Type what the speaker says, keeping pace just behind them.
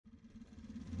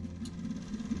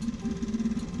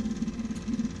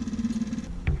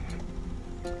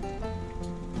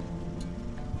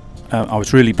I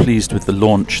was really pleased with the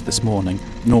launch this morning.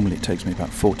 Normally it takes me about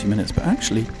 40 minutes, but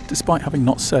actually, despite having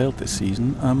not sailed this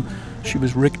season, she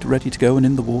was rigged ready to go and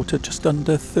in the water just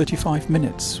under 35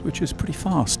 minutes, which is pretty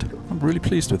fast. I'm really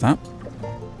pleased with that.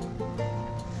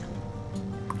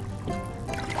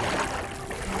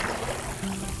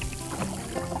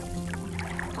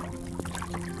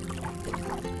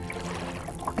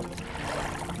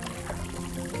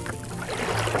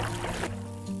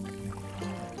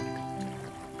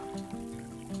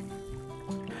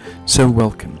 So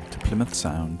welcome to Plymouth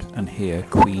Sound and here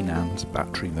Queen Anne's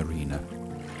Battery Marina.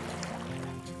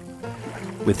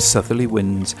 With southerly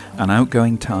winds and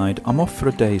outgoing tide, I'm off for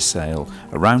a day's sail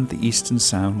around the eastern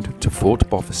sound to Fort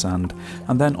Boffisand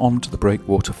and then on to the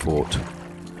Breakwater Fort,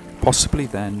 possibly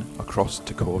then across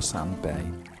to Corsand Bay.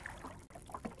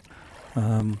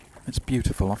 It's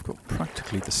beautiful. I've got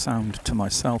practically the sound to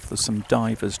myself. There's some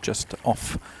divers just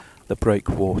off the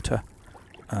breakwater,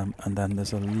 and then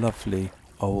there's a lovely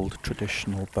old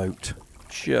traditional boat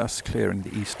just clearing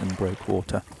the eastern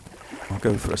breakwater. I'll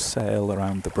go for a sail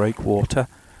around the breakwater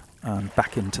and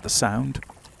back into the sound,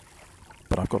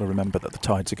 but I've got to remember that the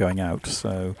tides are going out,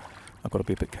 so I've got to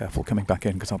be a bit careful coming back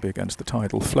in because I'll be against the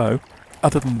tidal flow.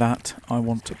 Other than that, I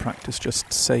want to practice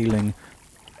just sailing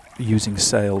using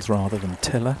sails rather than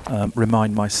tiller,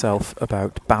 remind myself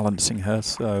about balancing her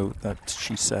so that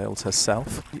she sails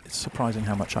herself. It's surprising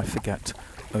how much I forget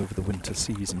over the winter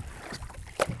season.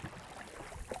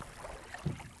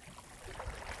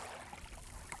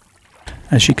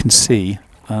 As you can see,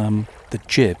 the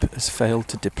jib has failed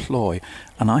to deploy,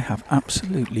 and I have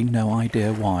absolutely no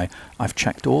idea why. I've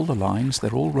checked all the lines,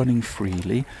 they're all running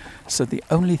freely, so the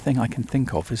only thing I can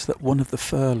think of is that one of the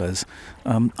furlers,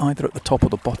 either at the top or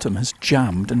the bottom, has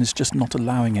jammed and is just not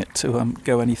allowing it to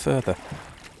go any further.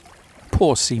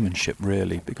 Poor seamanship,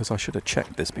 really, because I should have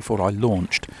checked this before I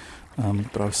launched.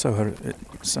 But I was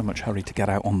so much hurry to get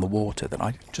out on the water that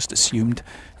I just assumed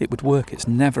it would work. It's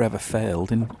never ever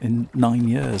failed in 9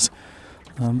 years,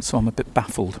 so I'm a bit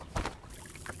baffled.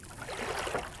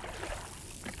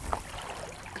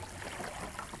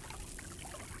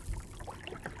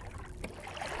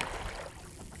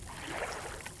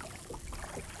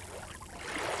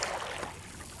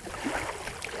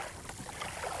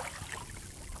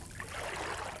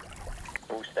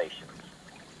 All stations.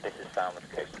 This is Falmouth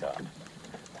Coast Guard.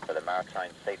 For the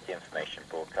Maritime Safety Information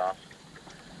broadcast,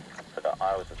 for the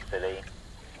Isles of Scilly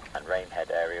and Rainhead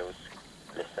aerials,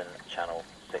 listen channel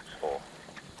 64.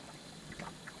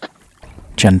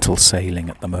 Gentle sailing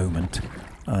at the moment.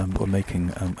 We're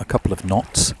making a couple of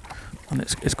knots, and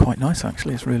it's quite nice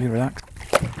actually. It's really relaxed.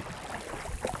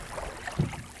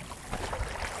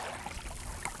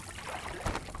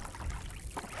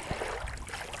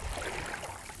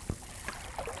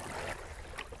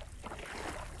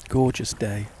 Gorgeous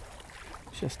day.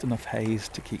 Just enough haze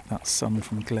to keep that sun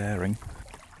from glaring.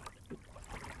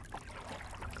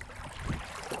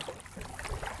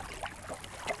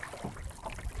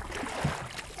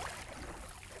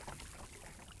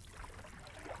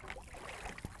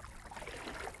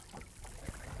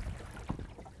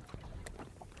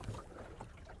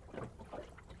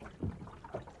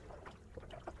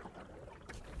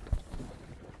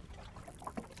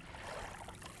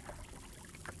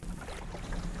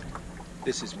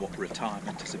 This is what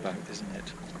retirement is about, isn't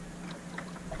it?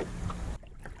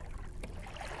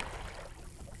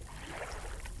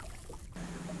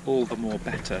 All the more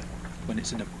better when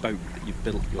it's in a boat that you've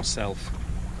built yourself.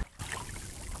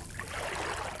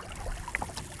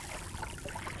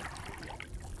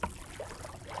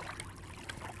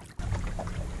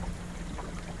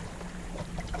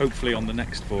 Hopefully on the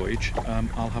next voyage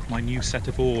I'll have my new set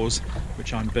of oars,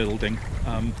 which I'm building.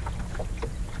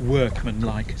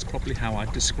 Workman-like is probably how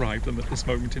I'd describe them at this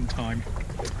moment in time.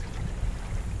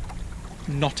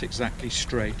 Not exactly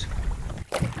straight.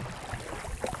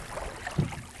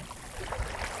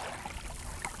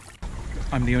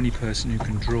 I'm the only person who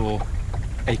can draw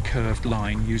a curved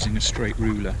line using a straight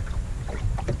ruler.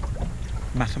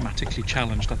 Mathematically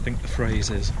challenged, I think the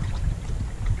phrase is.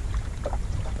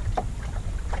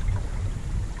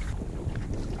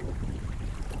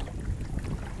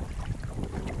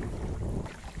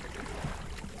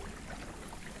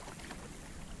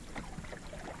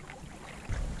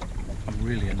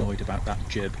 Really annoyed about that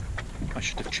jib. I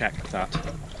should have checked that.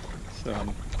 So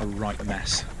a right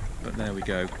mess, but there we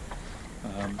go.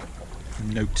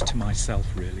 Note to myself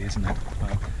really, isn't it?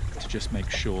 To just make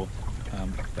sure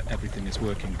that everything is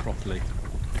working properly.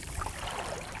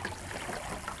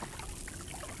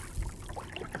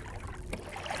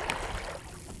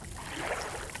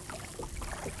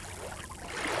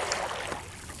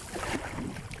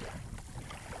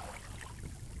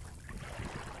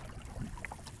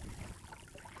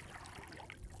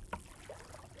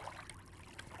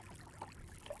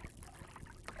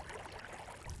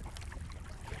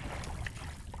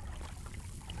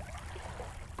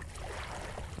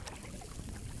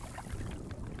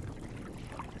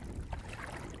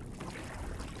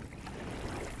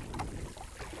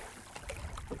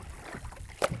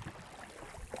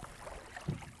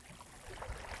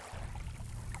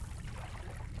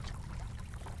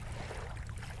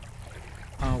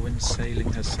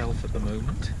 sailing herself at the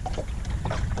moment,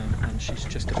 and she's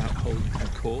just about holding her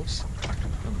course.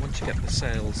 And once you get the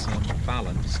sails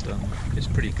balanced, it's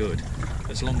pretty good.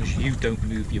 As long as you don't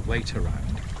move your weight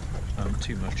around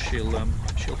too much, she'll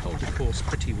hold the course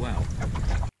pretty well.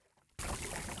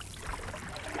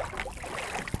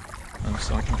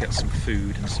 So I can get some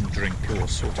food and some drink, or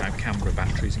sort out camera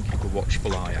batteries and keep a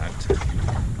watchful eye out.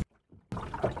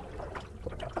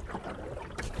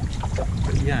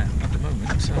 But yeah, at the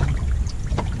moment,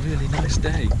 really nice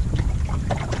day.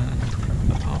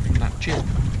 And apart from that jib,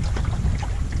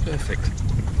 perfect.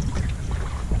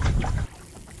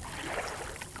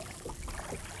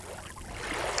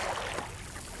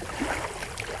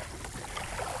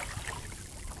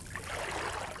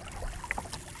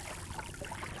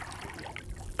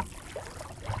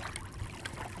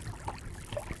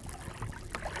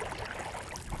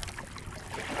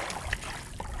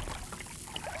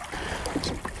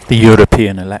 The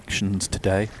European elections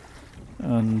today,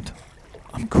 and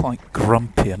I'm quite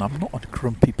grumpy, and I'm not a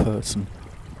grumpy person,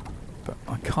 but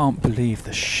I can't believe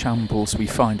the shambles we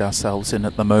find ourselves in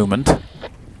at the moment.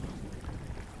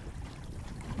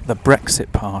 The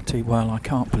Brexit Party, well, I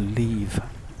can't believe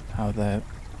how they're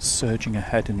surging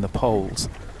ahead in the polls.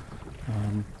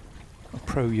 A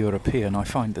pro-European, I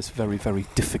find this very, very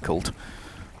difficult.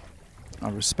 I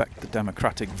respect the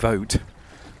democratic vote,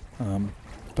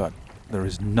 but there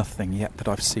is nothing yet that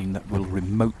I've seen that will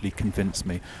remotely convince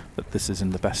me that this is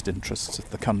in the best interests of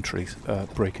the country,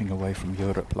 breaking away from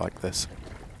Europe like this.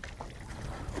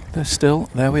 But still,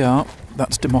 there we are.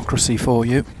 That's democracy for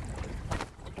you.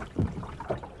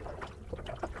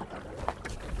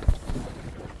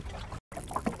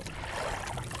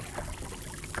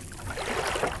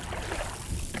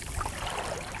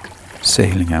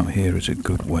 Sailing out here is a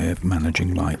good way of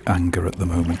managing my anger at the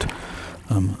moment.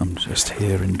 I'm just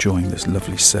here enjoying this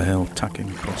lovely sail, tacking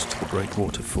across to the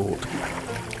breakwater fort.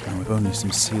 Now, if only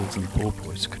some seals and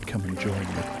porpoise could come and join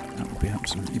me, that would be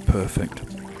absolutely perfect.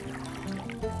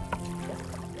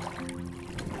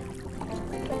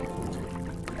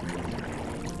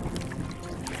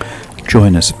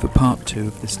 Join us for part 2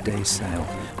 of this day's sail,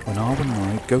 when Arwen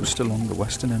and I ghost along the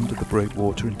western end of the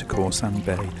breakwater into Corsan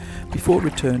Bay, before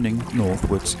returning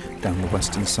northwards down the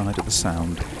western side of the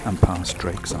Sound and past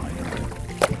Drake's Island.